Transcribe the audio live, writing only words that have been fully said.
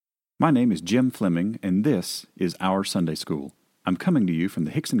My name is Jim Fleming, and this is Our Sunday School. I'm coming to you from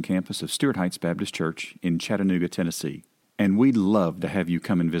the Hickson campus of Stuart Heights Baptist Church in Chattanooga, Tennessee. And we'd love to have you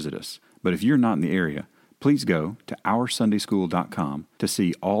come and visit us. But if you're not in the area, please go to OurSundaySchool.com to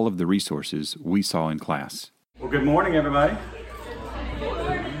see all of the resources we saw in class. Well, good morning, everybody.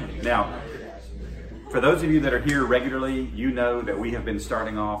 Now, for those of you that are here regularly, you know that we have been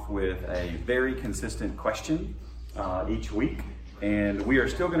starting off with a very consistent question each week. And we are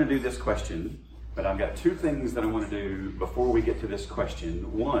still going to do this question, but I've got two things that I want to do before we get to this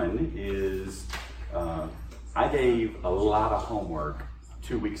question. One is I gave a lot of homework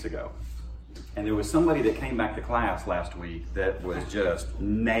 2 weeks ago. And there was somebody that came back to class last week that was just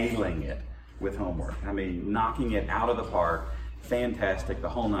nailing it with homework. I mean, knocking it out of the park, fantastic, the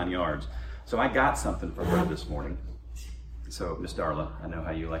whole 9 yards. So I got something for her this morning. So, Miss Darla, I know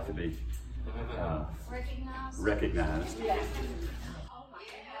how you like to be recognized.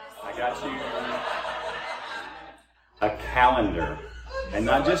 I got you a calendar, and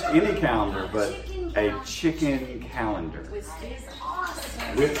not just any calendar, but a chicken calendar with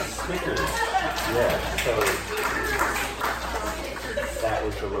stickers. Yeah, so that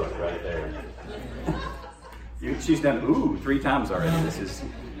was the look right there. She's done 3 times already.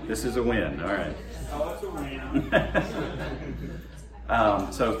 This is a win. All right. Oh, it's a win.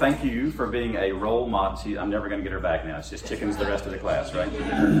 So thank you for being a role model. I'm never going to get her back now. It's just chickens the rest of the class, right?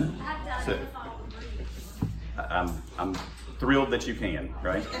 So, I'm thrilled that you can,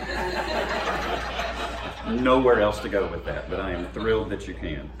 right? Nowhere else to go with that, but I am thrilled that you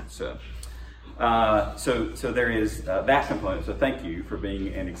can. So there is that component. So thank you for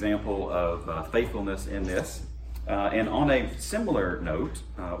being an example of faithfulness in this. And on a similar note,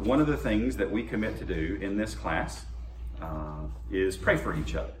 one of the things that we commit to do in this class is pray for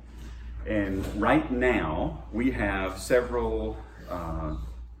each other. And right now, we have several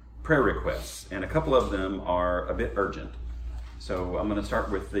prayer requests, and a couple of them are a bit urgent. So I'm going to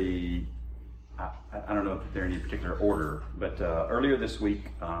start with I don't know if they're in any particular order, but earlier this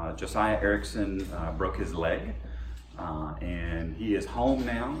week, Josiah Erickson broke his leg, and he is home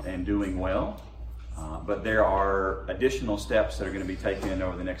now and doing well. But there are additional steps that are going to be taken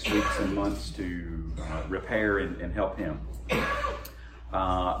over the next weeks and months to repair and help him.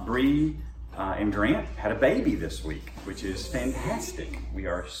 Bree and Grant had a baby this week, which is fantastic. We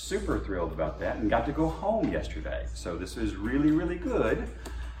are super thrilled about that and got to go home yesterday. So this is really, really good.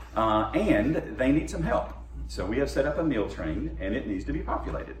 And they need some help. So we have set up a meal train, and it needs to be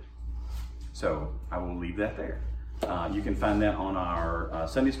populated. So I will leave that there. You can find that on our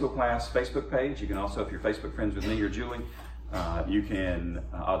Sunday School class Facebook page. You can also, if you're Facebook friends with me or Julie, you can,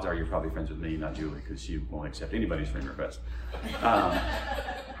 odds are you're probably friends with me, not Julie, because she won't accept anybody's friend request.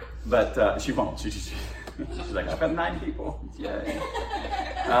 But she won't. She's like, I've got 9 people. Yay.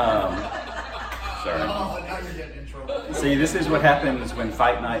 Sorry. Oh, now you're getting in trouble. See, this is what happens when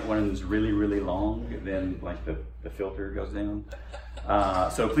fight night runs really, really long. Then, like, the filter goes down.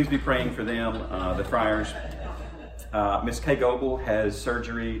 So please be praying for them, the Friars. Miss Kay Goebel has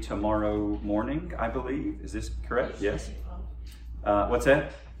surgery tomorrow morning, I believe. Is this correct? Yes. What's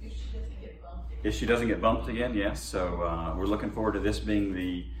that? If she doesn't get bumped again, yes. So we're looking forward to this being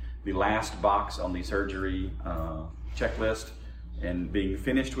the last box on the surgery checklist and being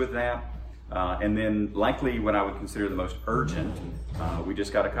finished with that. And then likely what I would consider the most urgent, we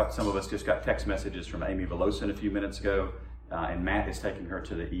just got some of us just got text messages from Amy Velosin a few minutes ago, and Matt is taking her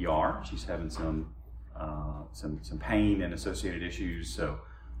to the ER. She's having some pain and associated issues. So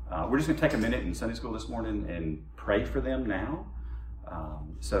we're just going to take a minute in Sunday school this morning and pray for them now.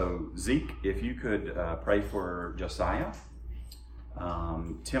 So Zeke, if you could pray for Josiah.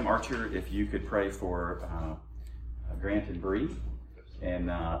 Tim Archer, if you could pray for Grant and Bree. And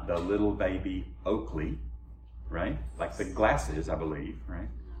the little baby Oakley, right? Like the glasses, I believe, right?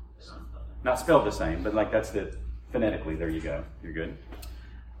 Not spelled the same, but like that's the, phonetically, there you go. You're good.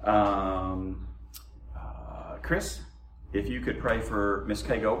 Chris, if you could pray for Miss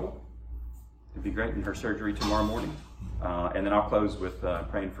Kay Goebel, it'd be great in her surgery tomorrow morning. And then I'll close with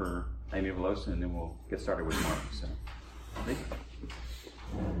praying for Amy Velosin, and then we'll get started with Mark. So,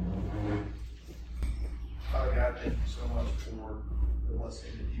 Father God, thank you so much for the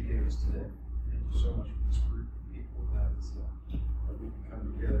blessing that you gave us today. Thank you so much for this group of people that we can come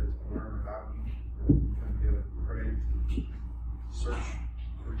together to learn about you, that we can come together to pray, to search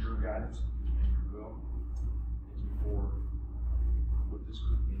for your guidance and your will. Thank you for what this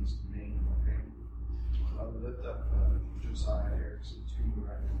group means to me and my family. I lift up Josiah Erickson to you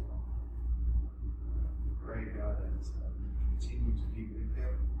right now. Pray, God, that you continue to be with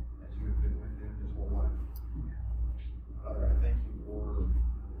him as you have been with him his whole life. Father, I thank you for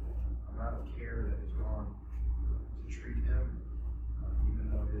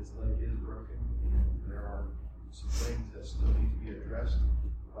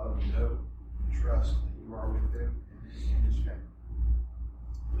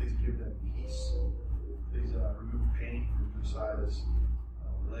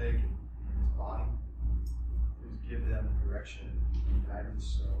direction and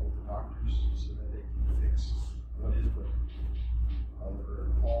guidance over doctors so that they can fix what is broken.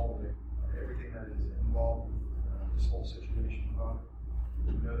 Father, everything that is involved with this whole situation, Father,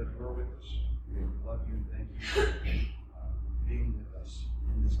 we know that you are with us. We love you and thank you for being with us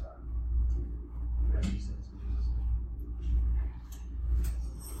in this time. We ask these things in Jesus'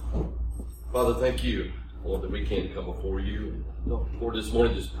 name. Father, thank you, Lord, that we can come before you. Lord, this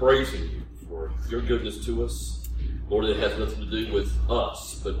morning just praising you for your goodness to us. Lord, it has nothing to do with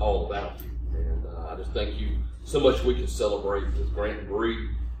us, but all about you. And I just thank you so much we can celebrate with Grant and Bree,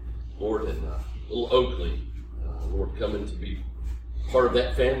 Lord, and little Oakley, Lord, coming to be part of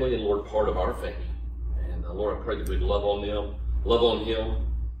that family and, Lord, part of our family. And Lord, I pray that we'd love on them, love on him,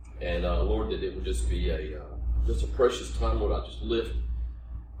 and Lord, that it would just be just a precious time. Lord, I just lift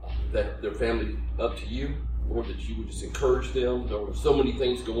their family up to you. Lord, that you would just encourage them. There are so many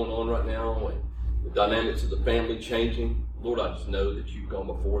things going on right now, and the dynamics of the family changing. Lord, I just know that you've gone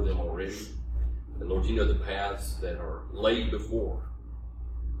before them already. And Lord, you know the paths that are laid before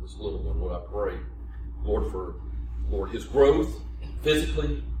this little one. Lord, I pray, Lord, for his growth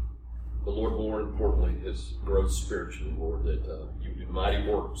physically, but Lord, more importantly, his growth spiritually, Lord, that you do mighty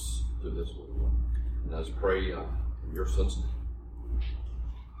works through this little one. And I just pray in your son's name.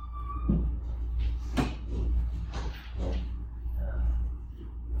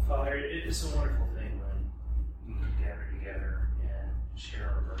 Father, it is a wonderful thing when we can gather together and share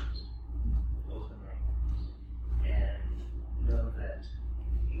our burdens openly and know that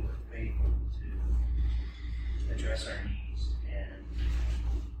you are faithful to address our needs. And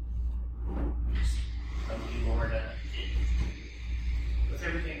we just come to you, Lord, with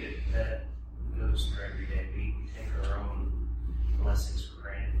everything that goes through every day. We take our own blessings for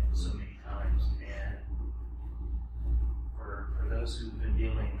granted so many times. And for those who've been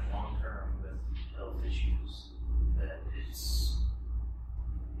dealing long-term with health issues, that it's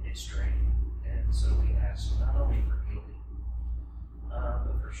draining. And so we ask not only for healing,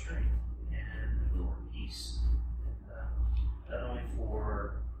 but for strength and for peace. And, not only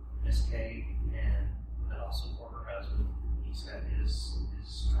for Miss Kay, but also for her husband. He's had his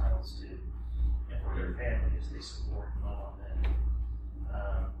trials too. And for their family as they support and love on them.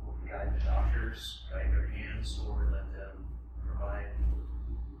 We'll guide the doctors, guide their hands, Lord, let them provide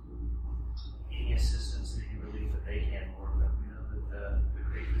any assistance, any relief that they can, Lord. But we know that the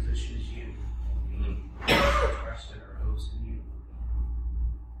great physician is you. We trust in our hopes in you.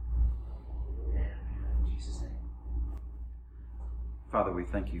 And in Jesus' name. Father, we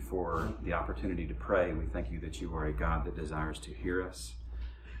thank you for the opportunity to pray. We thank you that you are a God that desires to hear us.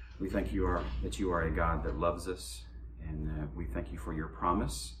 We thank that you are a God that loves us. And we thank you for your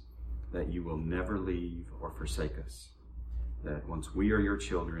promise that you will never leave or forsake us. That once we are your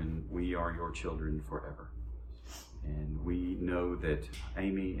children, we are your children forever. And we know that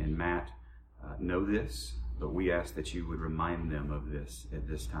Amy and Matt know this, but we ask that you would remind them of this at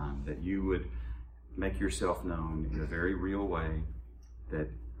this time, that you would make yourself known in a very real way that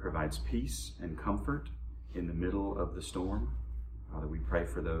provides peace and comfort in the middle of the storm. Father, we pray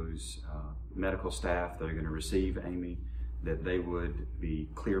for those medical staff that are going to receive Amy, that they would be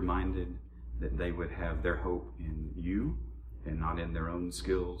clear-minded, that they would have their hope in you and not in their own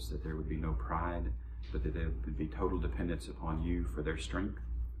skills, that there would be no pride, but that there would be total dependence upon you for their strength.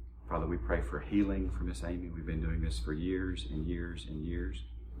 Father, we pray for healing for Miss Amy. We've been doing this for years and years and years,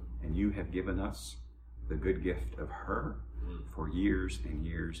 and you have given us the good gift of her for years and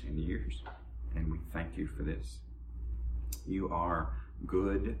years and years, and we thank you for this. You are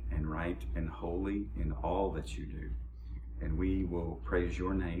good and right and holy in all that you do, and we will praise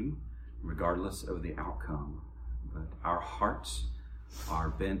your name regardless of the outcome. But our hearts are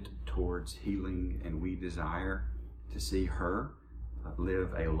bent towards healing, and we desire to see her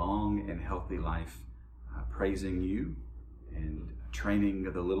live a long and healthy life, praising you and training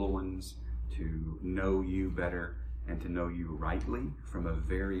the little ones to know you better and to know you rightly from a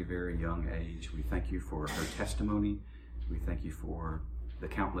very, very young age. We thank you for her testimony. We thank you for the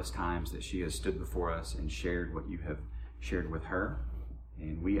countless times that she has stood before us and shared what you have shared with her.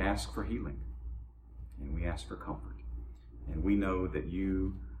 And we ask for healing, and we ask for comfort. And we know that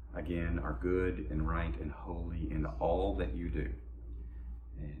you, again, are good and right and holy in all that you do.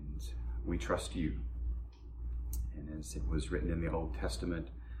 And we trust you. And as it was written in the Old Testament,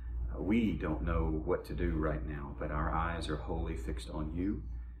 we don't know what to do right now, but our eyes are wholly fixed on you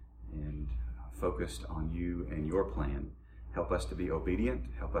and focused on you and your plan. Help us to be obedient,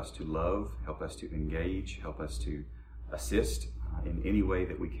 help us to love, help us to engage, help us to assist in any way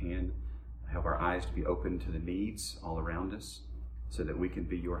that we can. Help our eyes to be open to the needs all around us so that we can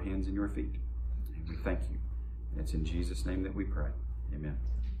be your hands and your feet. And we thank you It's in Jesus' name that we pray. Amen.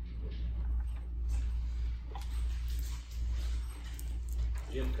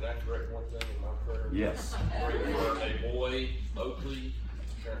 Jim, can I correct one thing in my prayer? Yes. Pray for a boy, Oakley.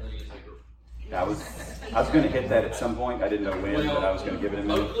 Apparently he's a girl. I was going to hit that at some point. I didn't know when, but I was going to give it a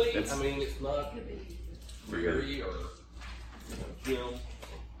minute. Oakley, it's not We're good. Mary or Jim.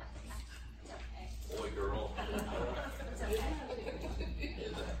 Boy, girl.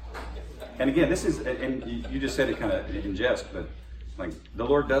 And again, this is, and you just said it kind of in jest, but like the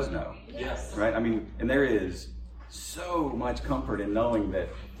Lord does know. Yes. Right? I mean, and there is so much comfort in knowing that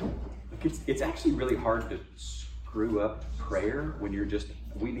it's actually really hard to screw up prayer when you're just,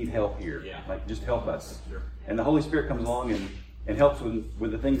 we need help here. Yeah. Like, just help us. Sure. And the Holy Spirit comes along and helps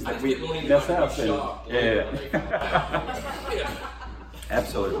with the things that we mess up. Yeah.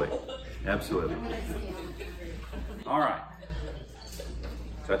 Absolutely. Absolutely. All right.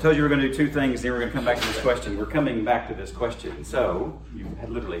 So I told you we're going to do two things, then we're going to come back to this question. We're coming back to this question. So you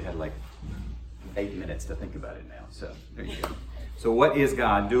literally had like 8 minutes to think about it now. So there you go. So what is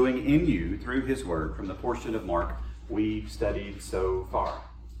God doing in you through His Word from the portion of Mark we've studied so far?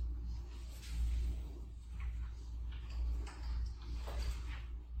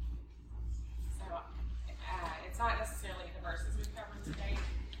 It's not necessarily the verses we've covered today,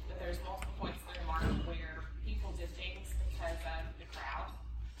 but there's multiple points through Mark where people did things because of the crowd.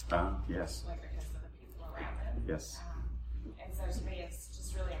 Yes. Like because of the people around them. Yes. And so to me, it's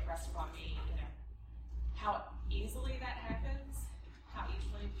just really impressed upon me, how easily that happens, how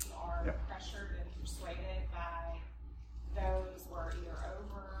easily we are pressured and persuaded by those we're either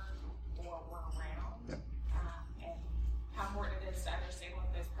over or we're around. Yep. And how important it is to understand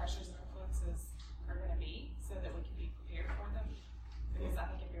what those pressures and influences are going to be so that we can be prepared for them. Because I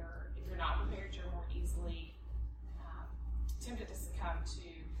think if you're not prepared, you're more easily tempted to succumb to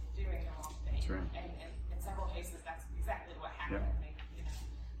doing the wrong thing. That's right. And in several cases, that's exactly what happened. Yep. I think,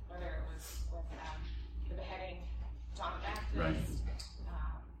 whether it was with the beheading John the Baptist. Right.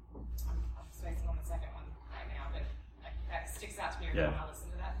 I'm spacing on the second one right now, but that sticks out to me every time I listen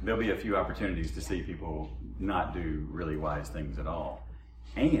to that. There'll be a few opportunities to see people not do really wise things at all.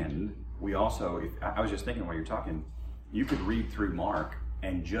 And we also, I was just thinking while you're talking, you could read through Mark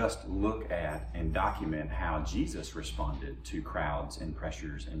and just look at and document how Jesus responded to crowds and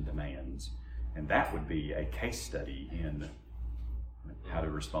pressures and demands. And that would be a case study in how to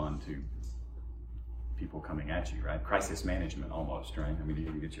respond to people coming at you, right? Crisis management almost, right? I mean, you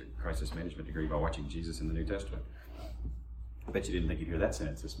can get your crisis management degree by watching Jesus in the New Testament. I bet you didn't think you'd hear that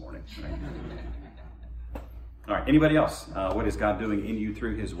sentence this morning, right? All right, anybody else? What is God doing in you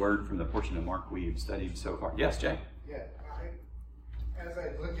through His Word from the portion of Mark we've studied so far? Yes, Jay? Yeah, as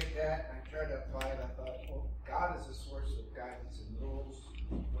I look at that and I tried to apply it, I thought, well, God is the source of guidance and rules.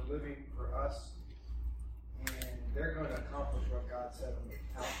 We're living for us, and they're going to accomplish what God said them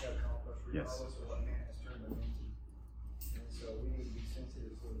out to accomplish, regardless of what man has turned them into. And so we need to be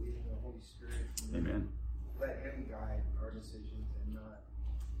sensitive to the leading of the Holy Spirit. And Amen. let Him guide our decisions and not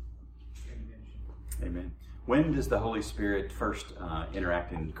convention. Amen. When does the Holy Spirit first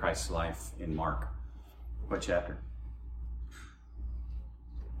interact in Christ's life in Mark? What chapter?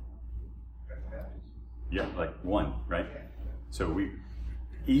 Yeah, like 1, right? So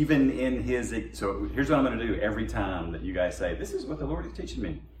even in His, so here's what I'm going to do every time that you guys say, this is what the Lord is teaching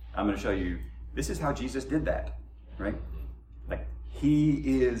me. I'm going to show you, this is how Jesus did that, right? Like,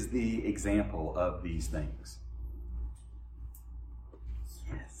 He is the example of these things.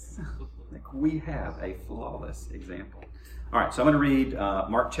 Yes. Like, we have a flawless example. All right, so I'm going to read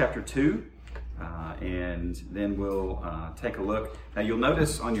Mark chapter 2, and then we'll take a look. Now, you'll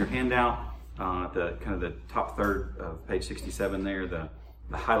notice on your handout, the kind of the top third of page 67 there, the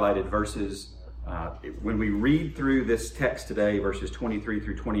highlighted verses. When we read through this text today, verses 23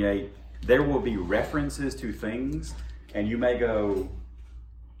 through 28, there will be references to things, and you may go,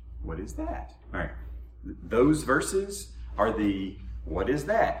 what is that? All right. Those verses are the what is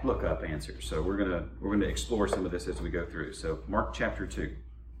that look up answers. So we're gonna explore some of this as we go through. So Mark chapter 2.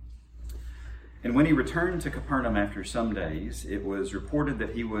 And when He returned to Capernaum after some days, it was reported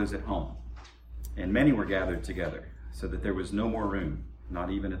that He was at home. And many were gathered together, so that there was no more room, not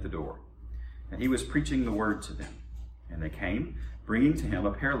even at the door. And He was preaching the word to them. And they came, bringing to Him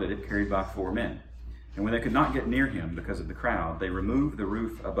a paralytic carried by 4 men. And when they could not get near Him because of the crowd, they removed the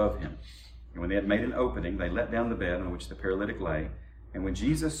roof above Him. And when they had made an opening, they let down the bed on which the paralytic lay. And when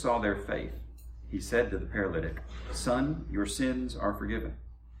Jesus saw their faith, He said to the paralytic, "Son, your sins are forgiven."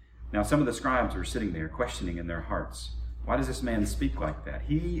 Now some of the scribes were sitting there, questioning in their hearts, "Why does this man speak like that?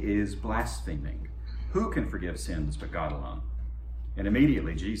 He is blaspheming. Who can forgive sins but God alone?" And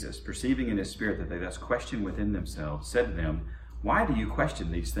immediately Jesus, perceiving in his spirit that they thus questioned within themselves, said to them, Why do you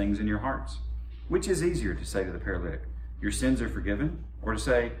question these things in your hearts? Which is easier to say to the paralytic, Your sins are forgiven, or to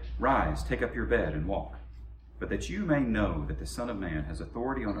say, Rise, take up your bed and walk? But that you may know that the Son of Man has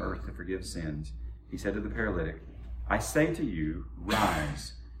authority on earth to forgive sins, he said to the paralytic, I say to you,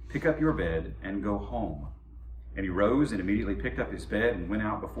 Rise, pick up your bed and go home. And he rose and immediately picked up his bed and went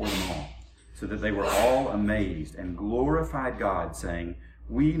out before them all, so that they were all amazed and glorified God, saying,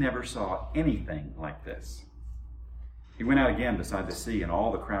 We never saw anything like this. He went out again beside the sea, and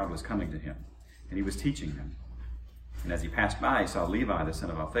all the crowd was coming to him, and he was teaching them. And as he passed by, he saw Levi, the son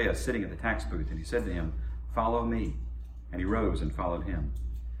of Alphaeus, sitting at the tax booth, and he said to him, Follow me. And he rose and followed him.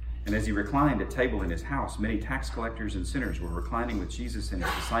 And as he reclined at table in his house, many tax collectors and sinners were reclining with Jesus and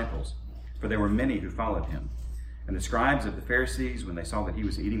his disciples, for there were many who followed him. And the scribes of the Pharisees, when they saw that he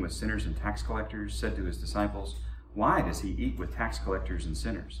was eating with sinners and tax collectors, said to his disciples, Why does he eat with tax collectors and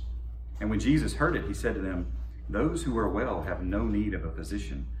sinners? And when Jesus heard it, he said to them, Those who are well have no need of a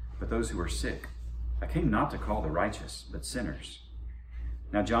physician, but those who are sick. I came not to call the righteous, but sinners.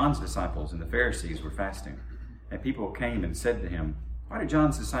 Now John's disciples and the Pharisees were fasting, and people came and said to him, Why do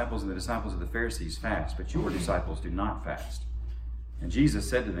John's disciples and the disciples of the Pharisees fast, but your disciples do not fast? And Jesus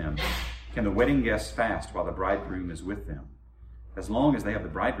said to them, Can the wedding guests fast while the bridegroom is with them? As long as they have the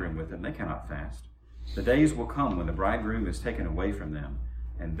bridegroom with them, they cannot fast. The days will come when the bridegroom is taken away from them,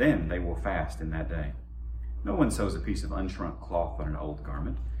 and then they will fast in that day. No one sews a piece of unshrunk cloth on an old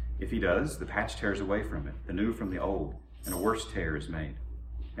garment. If he does, the patch tears away from it, the new from the old, and a worse tear is made.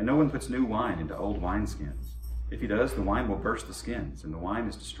 And no one puts new wine into old wineskins. If he does, the wine will burst the skins, and the wine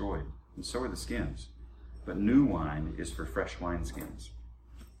is destroyed, and so are the skins. But new wine is for fresh wineskins.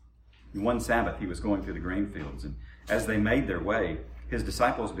 And one Sabbath he was going through the grain fields, and as they made their way, his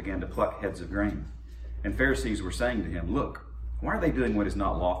disciples began to pluck heads of grain. And Pharisees were saying to him, Look, why are they doing what is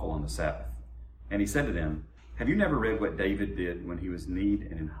not lawful on the Sabbath? And he said to them, Have you never read what David did when he was in need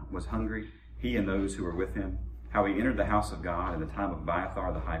and was hungry, he and those who were with him? How he entered the house of God in the time of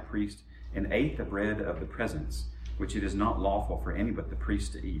Abiathar the high priest, and ate the bread of the presence, which it is not lawful for any but the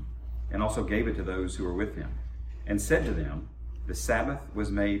priest to eat, and also gave it to those who were with him, and said to them, The Sabbath was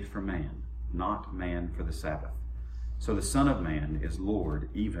made for man, not man for the Sabbath. So the Son of Man is Lord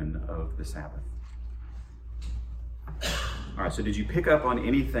even of the Sabbath. All right, so did you pick up on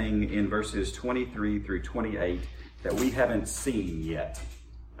anything in verses 23 through 28 that we haven't seen yet?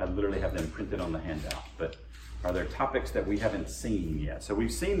 I literally have them printed on the handout, but are there topics that we haven't seen yet? So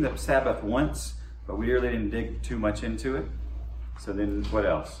we've seen the Sabbath once, but we really didn't dig too much into it. So then what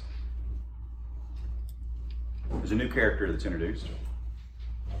else? There's a new character that's introduced.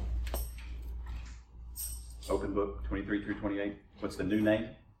 Open book, 23 through 28. What's the new name?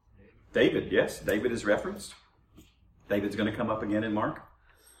 David, yes. David is referenced. David's going to come up again in Mark.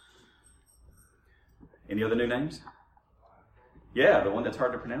 Any other new names? Yeah, the one that's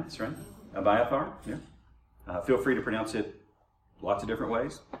hard to pronounce, right? Abiathar, yeah. Feel free to pronounce it lots of different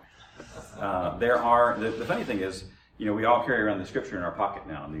ways. The funny thing is, we all carry around the scripture in our pocket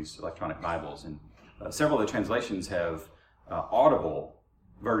now in these electronic Bibles, and several of the translations have audible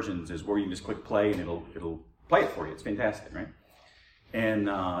versions, is where you just click play and it'll play it for you. It's fantastic, right? And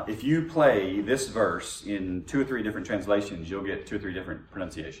if you play this verse in 2 or 3 different translations, you'll get 2 or 3 different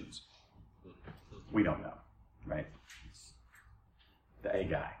pronunciations. We don't know, right? It's the A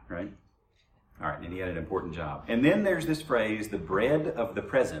guy, right? All right, and he had an important job. And then there's this phrase, the bread of the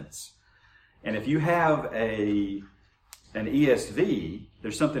presence. And if you have an ESV,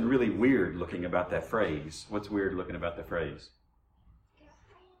 there's something really weird looking about that phrase. What's weird looking about the phrase?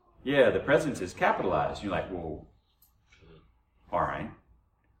 Yeah, the presence is capitalized. You're like, well, all right.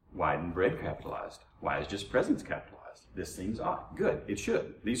 Why isn't bread capitalized? Why is just presence capitalized? This seems odd. Good, it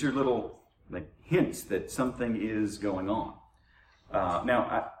should. These are little hints that something is going on.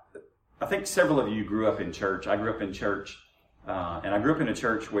 Now, I think several of you grew up in church. I grew up in church, and I grew up in a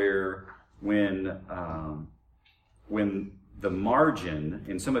church where when the margin,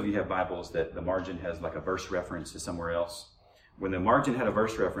 and some of you have Bibles that the margin has like a verse reference to somewhere else. When the margin had a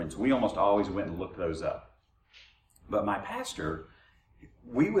verse reference, we almost always went and looked those up. But my pastor,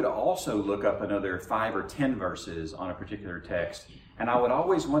 we would also look up another 5 or 10 verses on a particular text, and I would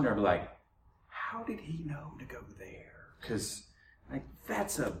always wonder, I'd be like, how did he know to go there? Because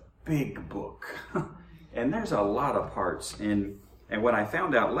that's a big book, and there's a lot of parts. And what I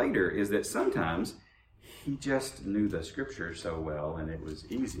found out later is that sometimes he just knew the scripture so well, and it was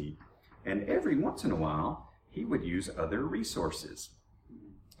easy. And every once in a while, he would use other resources.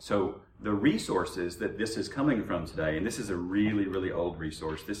 So the resources that this is coming from today, and this is a really, really old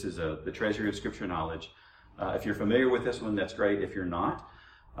resource. This is the Treasury of Scripture Knowledge. If you're familiar with this one, that's great. If you're not,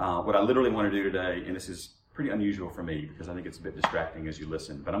 what I literally want to do today, and this is pretty unusual for me because I think it's a bit distracting as you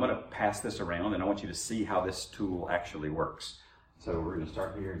listen, but I'm going to pass this around and I want you to see how this tool actually works. So we're going to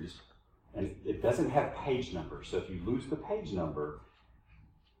start here and it doesn't have page numbers. So if you lose the page number,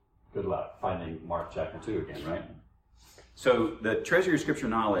 good luck finding Mark chapter 2 again, right? So the Treasury of Scripture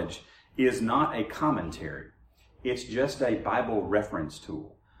Knowledge is not a commentary. It's just a Bible reference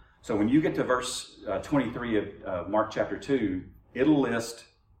tool. So when you get to verse 23 of Mark chapter 2, it'll list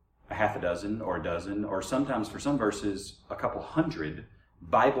a half a dozen or a dozen, or sometimes for some verses, a couple hundred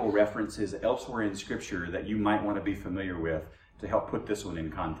Bible references elsewhere in Scripture that you might want to be familiar with to help put this one in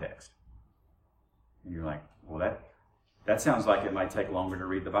context. And you're like, well, that sounds like it might take longer to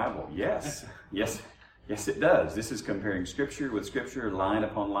read the Bible. Yes, it does. This is comparing Scripture with Scripture, line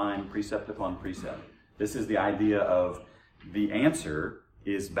upon line, precept upon precept. This is the idea of the answer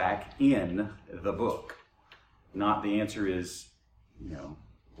is back in the book. Not the answer is,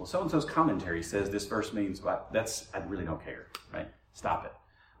 well, so-and-so's commentary says this verse means, well, I really don't care, right? Stop it.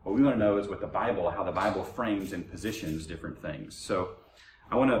 What we want to know is how the Bible frames and positions different things. So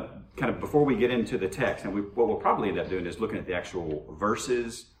I want to kind of, before we get into the text, and what we'll probably end up doing is looking at the actual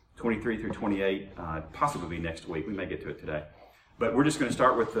verses, 23 through 28, possibly next week. We may get to it today. But we're just going to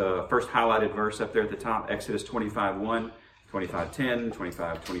start with the first highlighted verse up there at the top, Exodus 25:1, 25:10,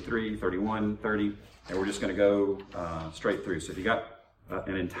 25:23, 31, 30, and we're just going to go straight through. So if you got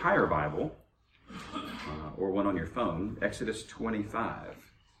an entire Bible, or one on your phone, Exodus 25.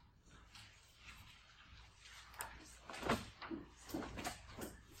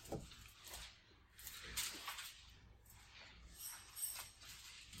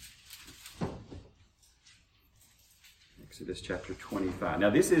 Exodus chapter 25. Now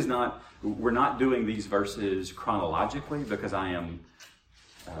we're not doing these verses chronologically because I am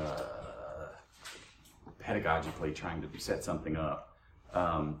pedagogically trying to set something up.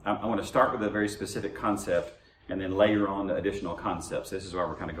 I want to start with a very specific concept and then layer on the additional concepts. This is why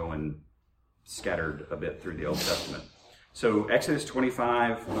we're kind of going scattered a bit through the Old Testament. So Exodus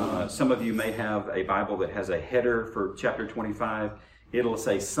 25, some of you may have a Bible that has a header for chapter 25. It'll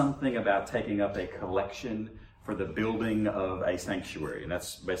say something about taking up a collection for the building of a sanctuary, and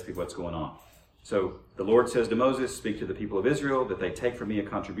that's basically what's going on. So the Lord says to Moses, speak to the people of Israel that they take from me a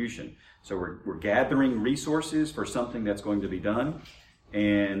contribution. So we're gathering resources for something that's going to be done,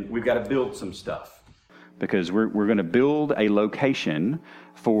 and we've got to build some stuff. Because we're going to build a location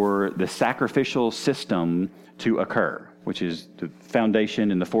for the sacrificial system to occur, which is the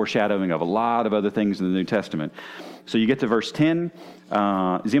foundation and the foreshadowing of a lot of other things in the New Testament. So you get to verse 10.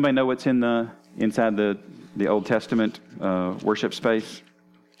 Does anybody know what's inside the Old Testament worship space?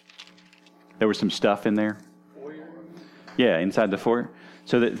 There was some stuff in there. Foyer? Yeah, inside the foyer.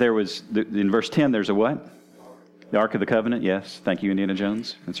 So that there was, in verse 10, there's a what? The Ark of the Covenant, yes. Thank you, Indiana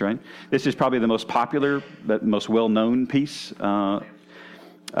Jones. That's right. This is probably the most popular, but most well-known piece.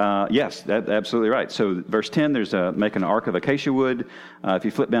 Yes, that's absolutely right. So verse 10, there's make an ark of acacia wood. If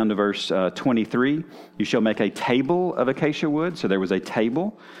you flip down to verse 23, you shall make a table of acacia wood. So there was a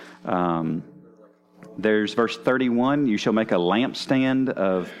table. There's verse 31, you shall make a lampstand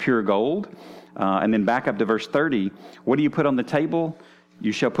of pure gold. And then back up to verse 30, what do you put on the table?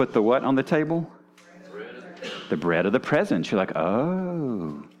 You shall put the what on the table? The bread of the presence. You're like,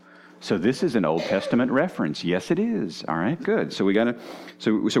 oh, so this is an Old Testament reference. Yes, it is. All right, good. So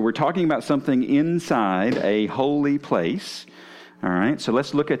so we're talking about something inside a holy place. All right, so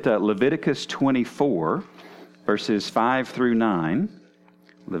let's look at Leviticus 24, verses 5 through 9.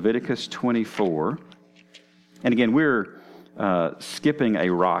 Leviticus 24. And again, we're skipping a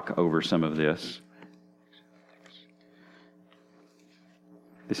rock over some of this.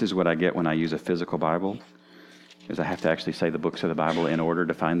 This is what I get when I use a physical Bible, is I have to actually say the books of the Bible in order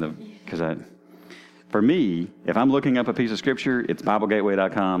to find for me, if I'm looking up a piece of Scripture, it's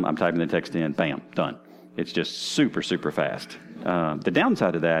BibleGateway.com, I'm typing the text in, bam, done. It's just super, super fast. The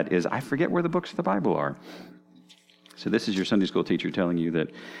downside of that is I forget where the books of the Bible are. So this is your Sunday school teacher telling you that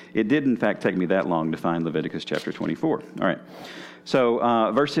it did, in fact, take me that long to find Leviticus chapter 24. All right. So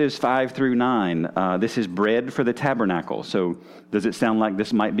verses 5 through 9, this is bread for the tabernacle. So does it sound like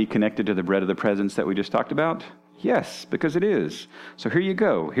this might be connected to the bread of the presence that we just talked about? Yes, because it is. So here you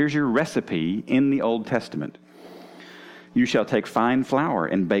go. Here's your recipe in the Old Testament. You shall take fine flour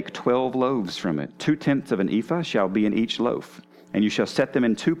and bake 12 loaves from it. 2/10 of an ephah shall be in each loaf. And you shall set them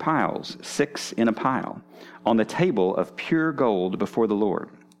in 2 piles, 6 in a pile, on the table of pure gold before the Lord.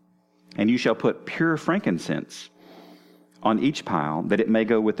 And you shall put pure frankincense on each pile, that it may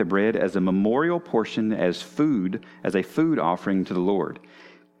go with the bread as a memorial portion, as a food offering to the Lord.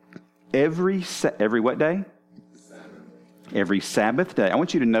 every what day? Every Sabbath day. I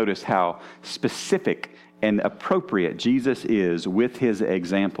want you to notice how specific and appropriate Jesus is with his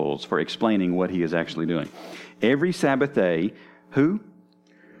examples for explaining what he is actually doing. Every Sabbath day, who?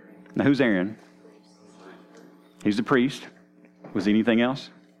 Now, who's Aaron? He's the priest. Was he anything else?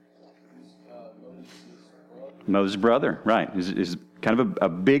 Moses' brother, right. Is kind of a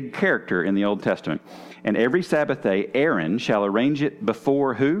big character in the Old Testament. And every Sabbath day, Aaron shall arrange it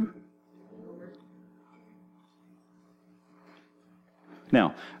before who?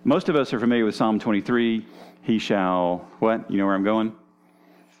 Now, most of us are familiar with Psalm 23. He shall, what? You know where I'm going?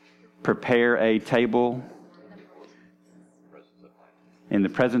 Prepare a table in the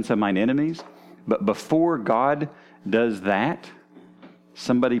presence of mine enemies. But before God does that,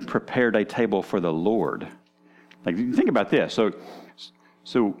 somebody prepared a table for the Lord. Like, think about this.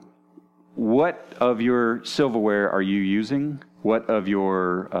 So what of your silverware are you using? What of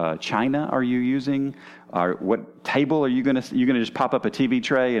your china are you using? What table are you going to just pop up a TV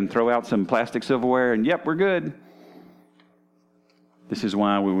tray and throw out some plastic silverware and yep, we're good? This is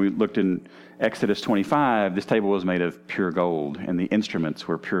why when we looked in Exodus 25, this table was made of pure gold and the instruments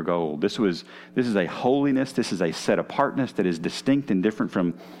were pure gold. This is a holiness, this is a set apartness that is distinct and different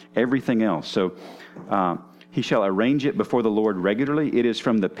from everything else. So he shall arrange it before the Lord regularly. It is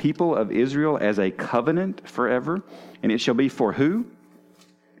from the people of Israel as a covenant forever. And it shall be for who?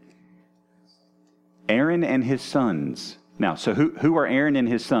 Aaron and his sons. Now, so who are Aaron and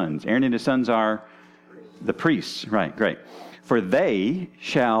his sons? Aaron and his sons are the priests. Right, great. For they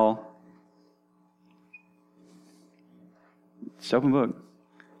shall... It's open book.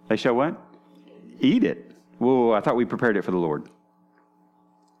 They shall what? Eat it. Whoa, I thought we prepared it for the Lord.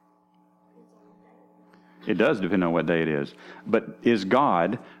 It does depend on what day it is. But is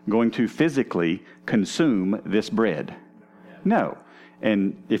God going to physically consume this bread? No.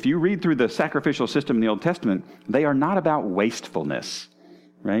 And if you read through the sacrificial system in the Old Testament, they are not about wastefulness,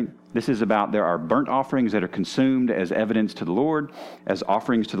 right? This is about there are burnt offerings that are consumed as evidence to the Lord, as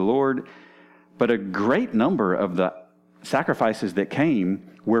offerings to the Lord. But a great number of the sacrifices that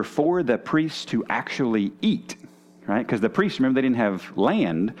came were for the priests to actually eat. Right? Because the priests, remember, they didn't have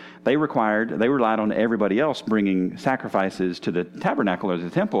land. They relied on everybody else bringing sacrifices to the tabernacle or the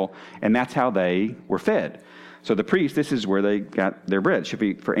temple, and that's how they were fed. So the priests, this is where they got their bread. Should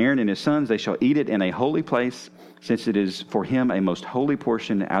be for Aaron and his sons, they shall eat it in a holy place, since it is for him a most holy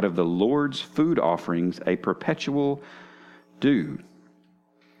portion out of the Lord's food offerings, a perpetual due.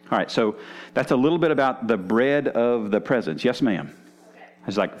 All right, so that's a little bit about the bread of the presence. Yes, ma'am.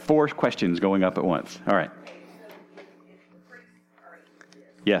 There's like 4 questions going up at once. All right.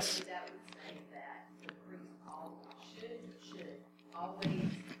 Yes. That would say that the priest should always be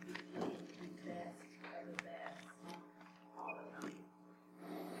the best of the best all the time.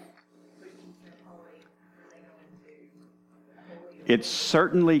 Preaching to holy, they go into holy. It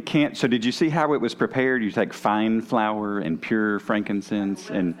certainly can't. So did you see how it was prepared? You take fine flour and pure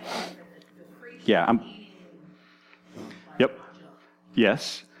frankincense and yeah. Yep.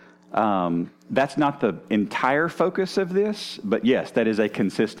 Yes. That's not the entire focus of this, but yes, that is a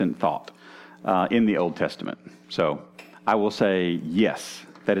consistent thought in the Old Testament. So I will say yes,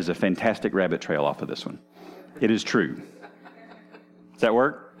 that is a fantastic rabbit trail off of this one. It is true. Does that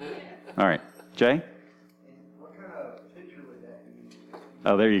work? All right. Jay? What kind of picture would that be?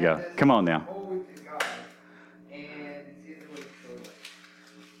 Oh, there you go. Come on now. Holy to God, and it's in the way to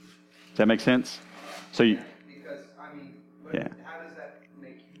Does that make sense? So you... Because, I mean, Yeah. how does that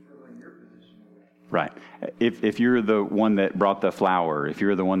make you feel in your position? Right. If you're the one that brought the flour, if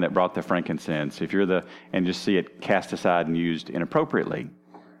you're the one that brought the frankincense, and just see it cast aside and used inappropriately,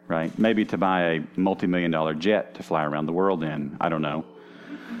 right? Maybe to buy a multi-million-dollar jet to fly around the world in. I don't know.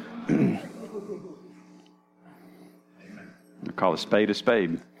 I call a spade,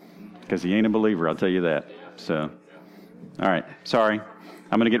 because he ain't a believer, I'll tell you that. So, all right. Sorry.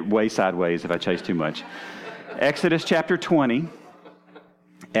 I'm going to get way sideways if I chase too much. Exodus chapter 20.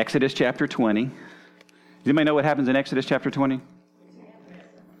 Exodus chapter 20. Does anybody know what happens in Exodus chapter 20?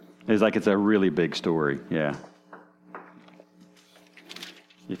 It's a really big story, yeah.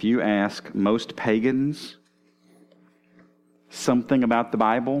 If you ask most pagans something about the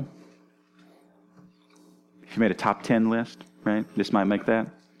Bible, if you made a top 10 list, right, this might make that.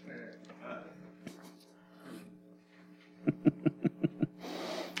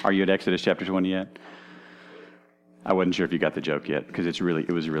 Are you at Exodus chapter 20 yet? I wasn't sure if you got the joke yet, because it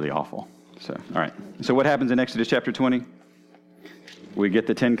was really awful. So, all right. So what happens in Exodus chapter 20? We get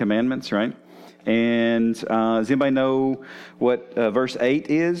the 10 Commandments, right? And does anybody know what verse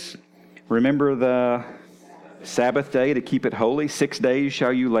 8 is? Remember the Sabbath day to keep it holy. 6 days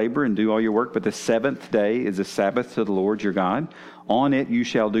shall you labor and do all your work, but the seventh day is a Sabbath to the Lord your God. On it you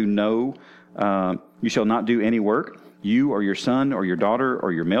shall not do any work, you or your son or your daughter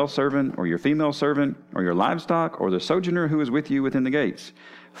or your male servant or your female servant or your livestock or the sojourner who is with you within the gates.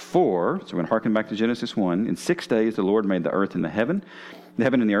 For, so we're going to hearken back to Genesis 1, in 6 days the Lord made the earth and the heaven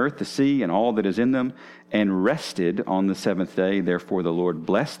and the earth, the sea, and all that is in them, and rested on the seventh day. Therefore the Lord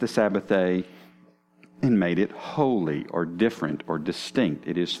blessed the Sabbath day and made it holy or different or distinct.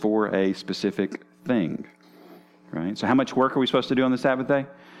 It is for a specific thing. Right? So how much work are we supposed to do on the Sabbath day?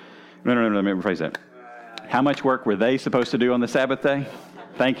 No, let me rephrase that. How much work were they supposed to do on the Sabbath day?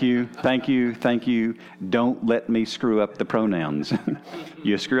 Thank you. Don't let me screw up the pronouns.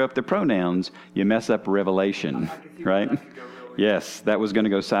 You screw up the pronouns, you mess up Revelation, right? Yes, that was going to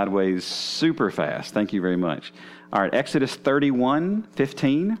go sideways super fast. Thank you very much. All right, Exodus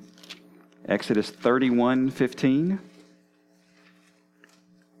 31:15. Exodus 31:15.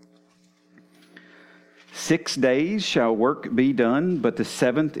 6 days shall work be done, but the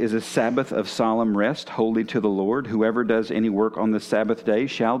seventh is a Sabbath of solemn rest, holy to the Lord. Whoever does any work on the Sabbath day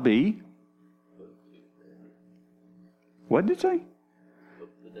shall be... What did it say?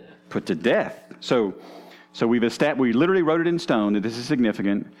 Put to death. So we literally wrote it in stone that this is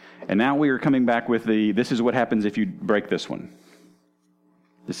significant, and now we are coming back with this is what happens if you break this one.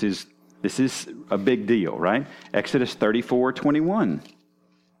 This is a big deal, right? Exodus 34:21.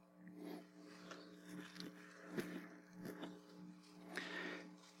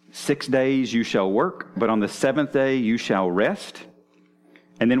 "6 days you shall work, but on the seventh day you shall rest."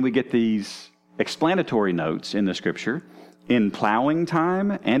 And then we get these explanatory notes in the scripture. "In plowing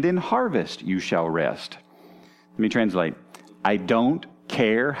time and in harvest you shall rest." Let me translate. I don't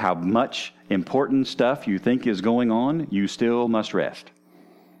care how much important stuff you think is going on, you still must rest.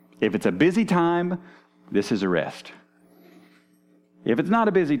 If it's a busy time, this is a rest. If it's not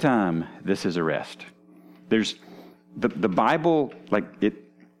a busy time, this is a rest. There's the Bible,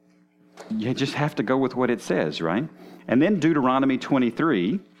 you just have to go with what it says, right? And then Deuteronomy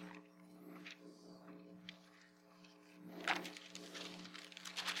 23.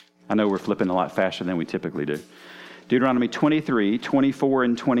 I know we're flipping a lot faster than we typically do. Deuteronomy 23, 24,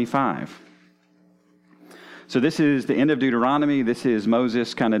 and 25. So this is the end of Deuteronomy. This is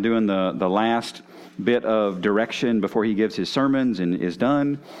Moses kind of doing the last bit of direction before he gives his sermons and is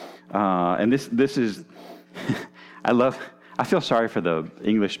done. And this is, I feel sorry for the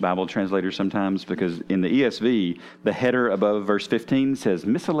English Bible translators sometimes, because in the ESV, the header above verse 15 says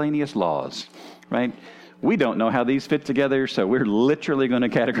miscellaneous laws, right? We don't know how these fit together, so we're literally going to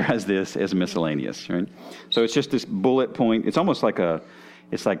categorize this as miscellaneous, right? So it's just this bullet point. It's almost like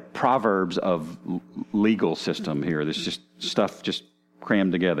it's like Proverbs of legal system here. There's just stuff just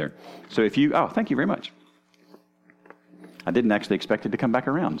crammed together. So thank you very much. I didn't actually expect it to come back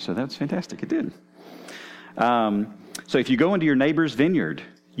around, so that's fantastic. It did. So if you go into your neighbor's vineyard,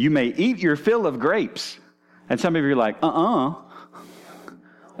 you may eat your fill of grapes. And some of you are like,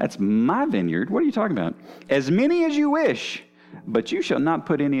 that's my vineyard. What are you talking about? As many as you wish, but you shall not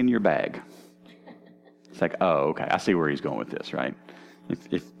put any in your bag. It's like, oh, okay. I see where he's going with this, right?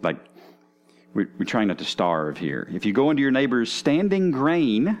 If we're trying not to starve here. If you go into your neighbor's standing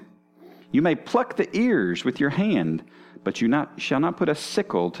grain, you may pluck the ears with your hand, but you shall not put a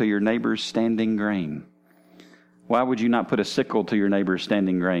sickle to your neighbor's standing grain. Why would you not put a sickle to your neighbor's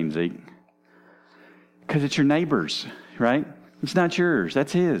standing grain, Zeke? Because it's your neighbor's, right? It's not yours.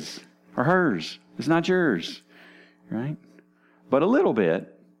 That's his or hers. It's not yours, right? But a little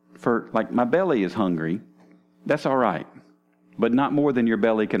bit for, my belly is hungry. That's all right. But not more than your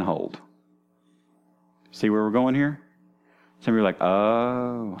belly can hold. See where we're going here? Some of you are like,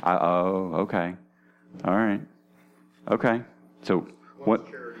 okay. All right. Okay. So what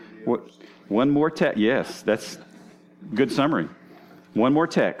one more text. Yes, that's good summary. One more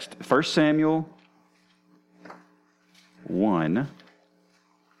text. 1 Samuel 1.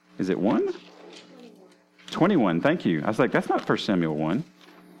 Is it 1? 21. Thank you. I was like, that's not 1 Samuel 1.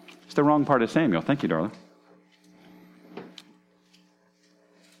 It's the wrong part of Samuel. Thank you, Darla.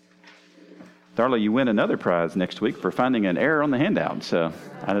 Darla, you win another prize next week for finding an error on the handout. So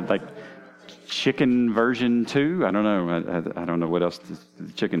I had chicken version 2. I don't know. I don't know what else the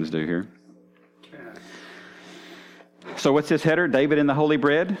chickens do here. So what's this header? David and the Holy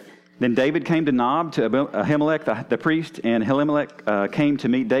Bread. Then David came to Nob to Ahimelech the priest, and Ahimelech came to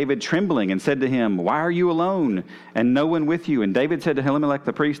meet David trembling and said to him, "Why are you alone and no one with you?" And David said to Ahimelech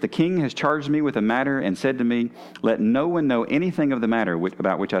the priest, "The king has charged me with a matter and said to me, 'Let no one know anything of the matter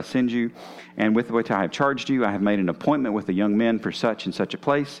about which I send you and with which I have charged you. I have made an appointment with the young men for such and such a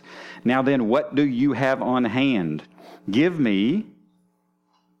place. Now then, what do you have on hand? Give me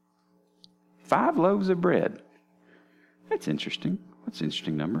 5 loaves of bread.'" That's interesting. That's an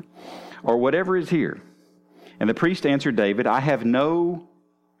interesting number. "Or whatever is here." And the priest answered David, "I have no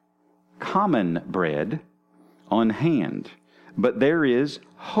common bread on hand, but there is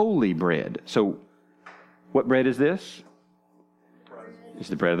holy bread." So what bread is this? It's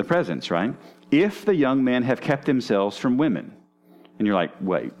the bread of the presence, right? "If the young men have kept themselves from women." And you're like,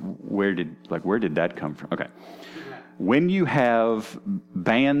 wait, where did that come from? Okay. When you have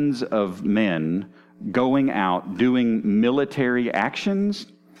bands of men going out doing military actions,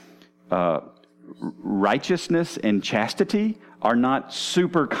 righteousness and chastity are not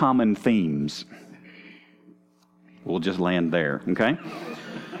super common themes. We'll just land there, okay?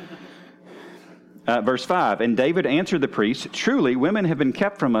 Verse 5, "And David answered the priest, 'Truly, women have been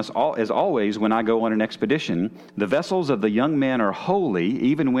kept from us as always when I go on an expedition. The vessels of the young men are holy,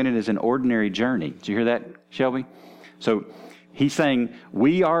 even when it is an ordinary journey.'" Did you hear that, Shelby? So he's saying,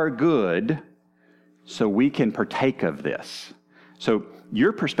 we are good, so we can partake of this. So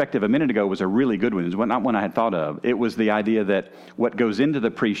your perspective a minute ago was a really good one. It was not one I had thought of. It was the idea that what goes into the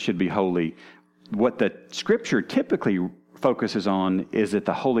priest should be holy. What the Scripture typically focuses on is that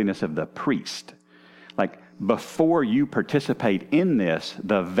the holiness of the priest. Like, before you participate in this,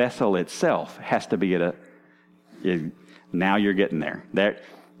 the vessel itself has to be now you're getting there.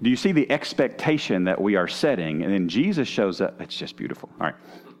 Do you see the expectation that we are setting? And then Jesus shows up. It's just beautiful. All right.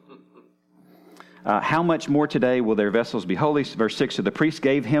 "How much more today will their vessels be holy?" Verse 6, "So the priest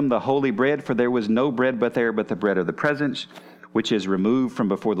gave him the holy bread, for there was no bread but the bread of the presence, which is removed from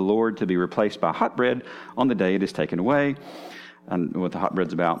before the Lord to be replaced by hot bread on the day it is taken away." I don't know what the hot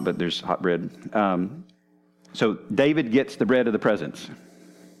bread's about, but there's hot bread. So David gets the bread of the presence.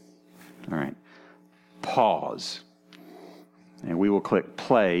 All right. Pause. And we will click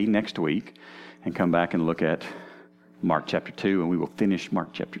play next week and come back and look at Mark chapter 2, and we will finish Mark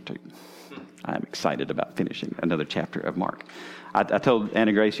chapter 2. I'm excited about finishing another chapter of Mark. I told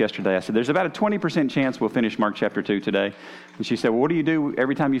Anna Grace yesterday, I said, there's about a 20% chance we'll finish Mark chapter 2 today. And she said, "Well, what do you do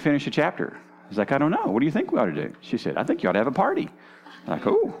every time you finish a chapter?" I was like, "I don't know. What do you think we ought to do?" She said, "I think you ought to have a party." I'm like,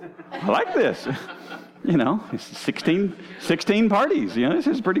 "Oh, I like this." It's 16 parties. This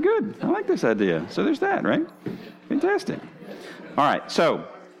is pretty good. I like this idea. So there's that, right? Fantastic. All right, so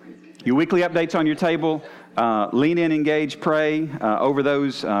your weekly updates on your table. Lean in, engage, pray over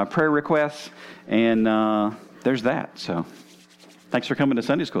those prayer requests. And there's that. So thanks for coming to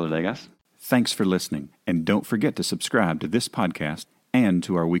Sunday school today, guys. Thanks for listening. And don't forget to subscribe to this podcast and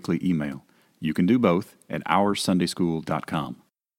to our weekly email. You can do both at OurSundaySchool.com.